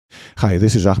Hi,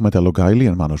 this is Ahmet Alogaili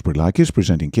and Manos Brilakis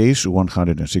presenting case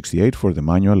 168 for the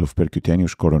Manual of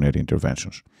Percutaneous Coronary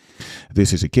Interventions.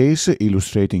 This is a case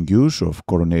illustrating use of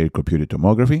coronary computed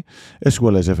tomography as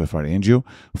well as FFRangio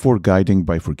for guiding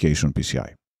bifurcation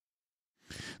PCI.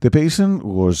 The patient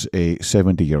was a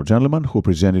 70-year-old gentleman who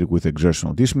presented with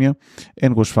exertional dyspnea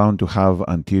and was found to have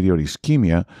anterior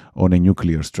ischemia on a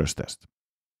nuclear stress test.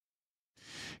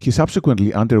 He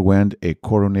subsequently underwent a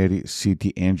coronary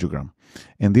CT angiogram,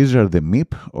 and these are the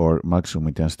MIP, or maximum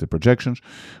intensity projections.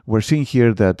 We're seeing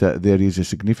here that there is a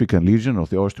significant lesion of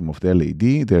the ostium of the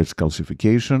LAD. There's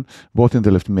calcification, both in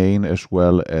the left main as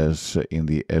well as in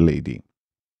the LAD.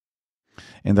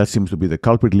 And that seems to be the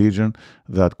culprit lesion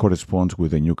that corresponds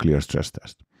with a nuclear stress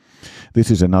test. This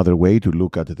is another way to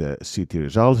look at the CT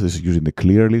results. This is using the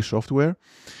Clearly software.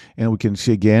 And we can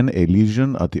see again a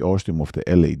lesion at the ostium of the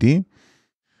LAD.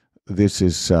 This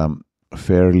is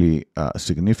fairly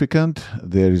significant.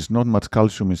 There is not much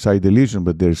calcium inside the lesion,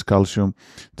 but there is calcium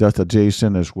just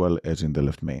adjacent as well as in the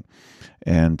left main.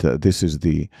 And this is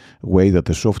the way that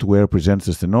the software presents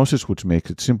the stenosis, which makes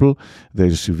it simple. There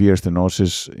is severe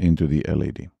stenosis into the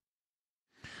LAD.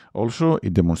 Also,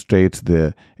 it demonstrates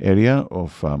the area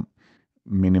of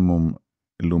minimum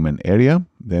lumen area,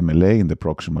 the MLA in the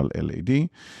proximal LAD.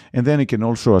 And then it can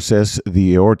also assess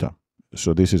the aorta.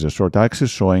 So this is a short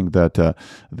axis showing that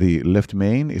the left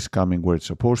main is coming where it's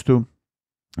supposed to.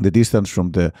 The distance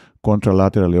from the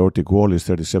contralateral aortic wall is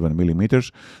 37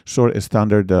 millimeters. So a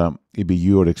standard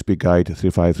EBU or XP guide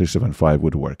 35375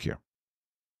 would work here.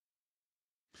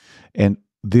 And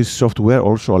this software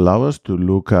also allows us to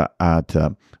look at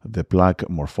the plaque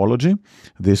morphology.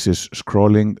 This is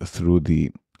scrolling through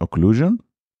the occlusion.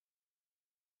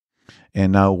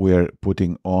 And now we're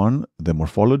putting on the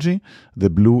morphology. The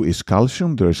blue is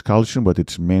calcium. There is calcium, but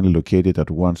it's mainly located at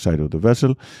one side of the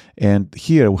vessel. And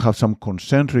here we have some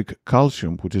concentric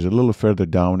calcium, which is a little further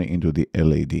down into the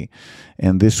LAD.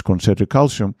 And this concentric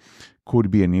calcium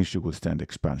could be an issue with stent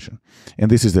expansion.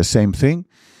 And this is the same thing,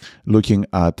 looking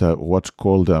at what's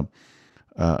called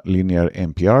linear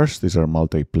MPRs. These are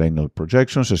multiplanal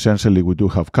projections. Essentially, we do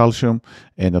have calcium,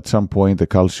 and at some point, the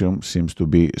calcium seems to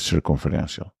be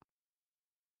circumferential.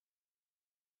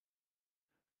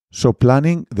 So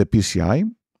planning the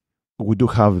PCI, we do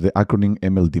have the acronym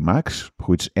MLD max,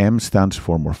 which M stands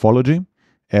for morphology,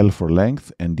 L for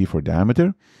length, and D for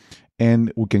diameter.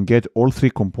 And we can get all three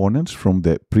components from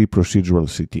the pre-procedural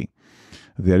CT.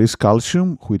 There is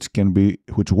calcium, which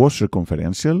was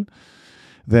circumferential.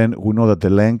 Then we know that the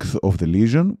length of the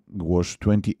lesion was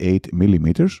 28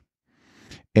 millimeters.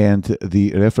 And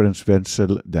the reference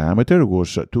vessel diameter was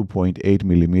 2.8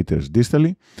 millimeters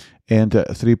distally and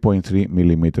 3.3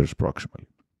 millimeters proximally.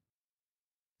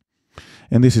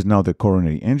 And this is now the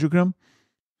coronary angiogram.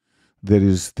 There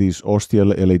is this ostial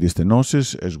LAD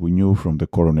stenosis, as we knew from the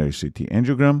coronary CT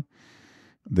angiogram.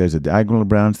 There's a diagonal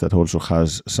branch that also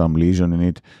has some lesion in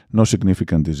it, no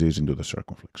significant disease into the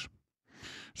circumflex.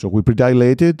 So we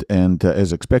predilated, and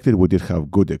as expected, we did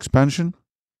have good expansion.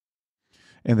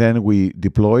 And then we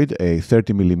deployed a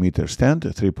 30 millimeter stent, a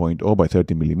 3.0 by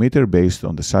 30 millimeter, based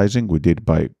on the sizing we did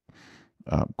by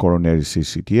coronary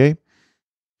CCTA.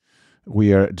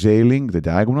 We are jailing the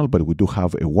diagonal, but we do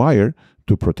have a wire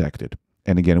to protect it.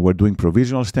 And again, we're doing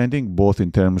provisional stenting, both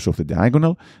in terms of the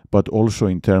diagonal, but also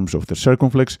in terms of the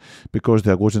circumflex, because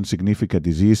there wasn't significant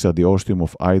disease at the ostium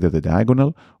of either the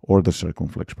diagonal or the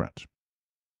circumflex branch.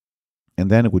 And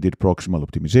then we did proximal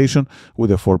optimization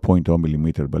with a 4.0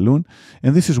 millimeter balloon.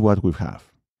 And this is what we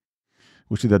have.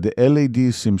 We see that the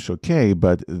LAD seems okay,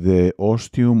 but the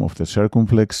ostium of the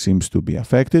circumflex seems to be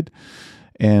affected.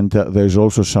 And there's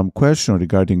also some question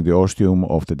regarding the ostium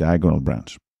of the diagonal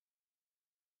branch.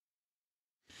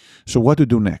 So what to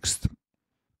do next?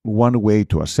 One way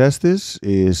to assess this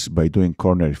is by doing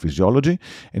coronary physiology,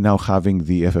 and now having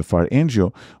the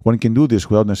FFRangio, one can do this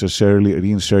without necessarily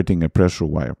reinserting a pressure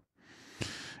wire.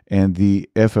 And the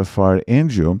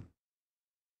FFRangio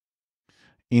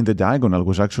in the diagonal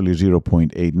was actually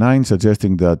 0.89,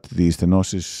 suggesting that the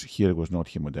stenosis here was not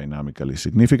hemodynamically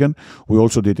significant. We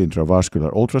also did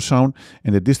intravascular ultrasound,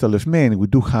 and the distal left main, we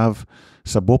do have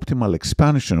suboptimal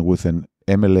expansion with an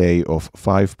MLA of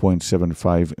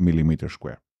 5.75 millimeters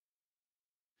square.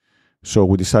 So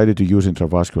we decided to use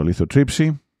intravascular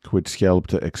lithotripsy, which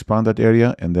helped expand that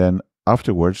area, and then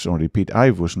afterwards, on repeat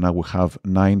IVUS, now we have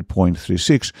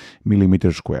 9.36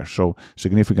 millimeters square. So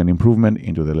significant improvement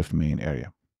into the left main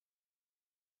area.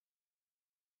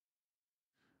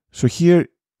 So here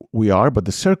we are, but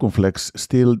the circumflex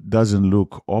still doesn't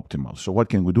look optimal. So what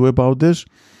can we do about this?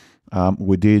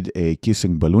 We did a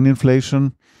kissing balloon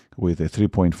inflation with a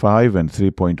 3.5 and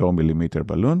 3.0 millimeter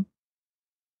balloon.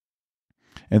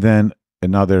 and then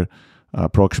another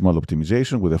proximal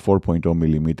optimization with a 4.0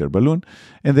 millimeter balloon.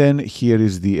 And then here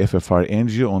is the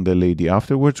FFRangio on the lady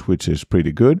afterwards, which is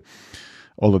pretty good,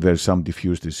 although there's some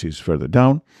diffuse disease further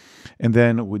down. And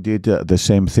then we did the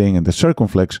same thing in the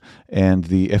circumflex, and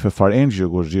the FFRangio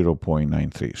was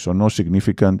 0.93, so no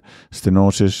significant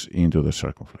stenosis into the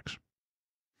circumflex.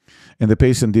 And the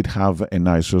patient did have a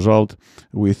nice result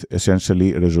with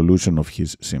essentially resolution of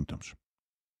his symptoms.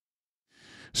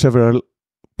 Several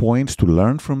points to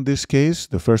learn from this case.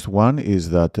 The first one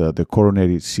is that the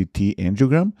coronary CT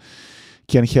angiogram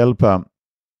can help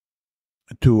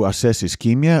to assess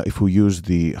ischemia if we use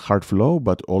the heart flow,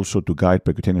 but also to guide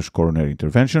percutaneous coronary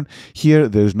intervention. Here,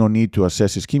 there is no need to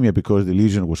assess ischemia because the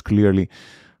lesion was clearly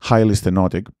highly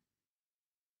stenotic.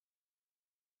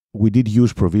 We did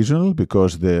use provisional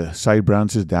because the side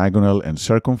branches, diagonal and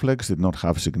circumflex, did not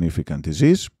have significant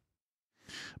disease,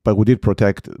 but we did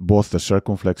protect both the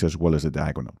circumflex as well as the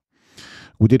diagonal.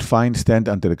 We did find stent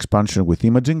under-expansion with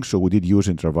imaging, so we did use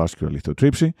intravascular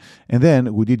lithotripsy, and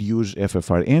then we did use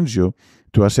FFRangio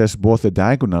to assess both the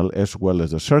diagonal as well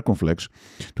as the circumflex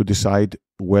to decide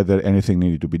whether anything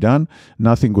needed to be done.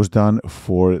 Nothing was done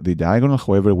for the diagonal,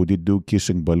 however, we did do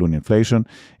kissing balloon inflation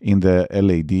in the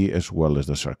LAD as well as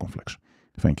the circumflex.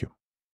 Thank you.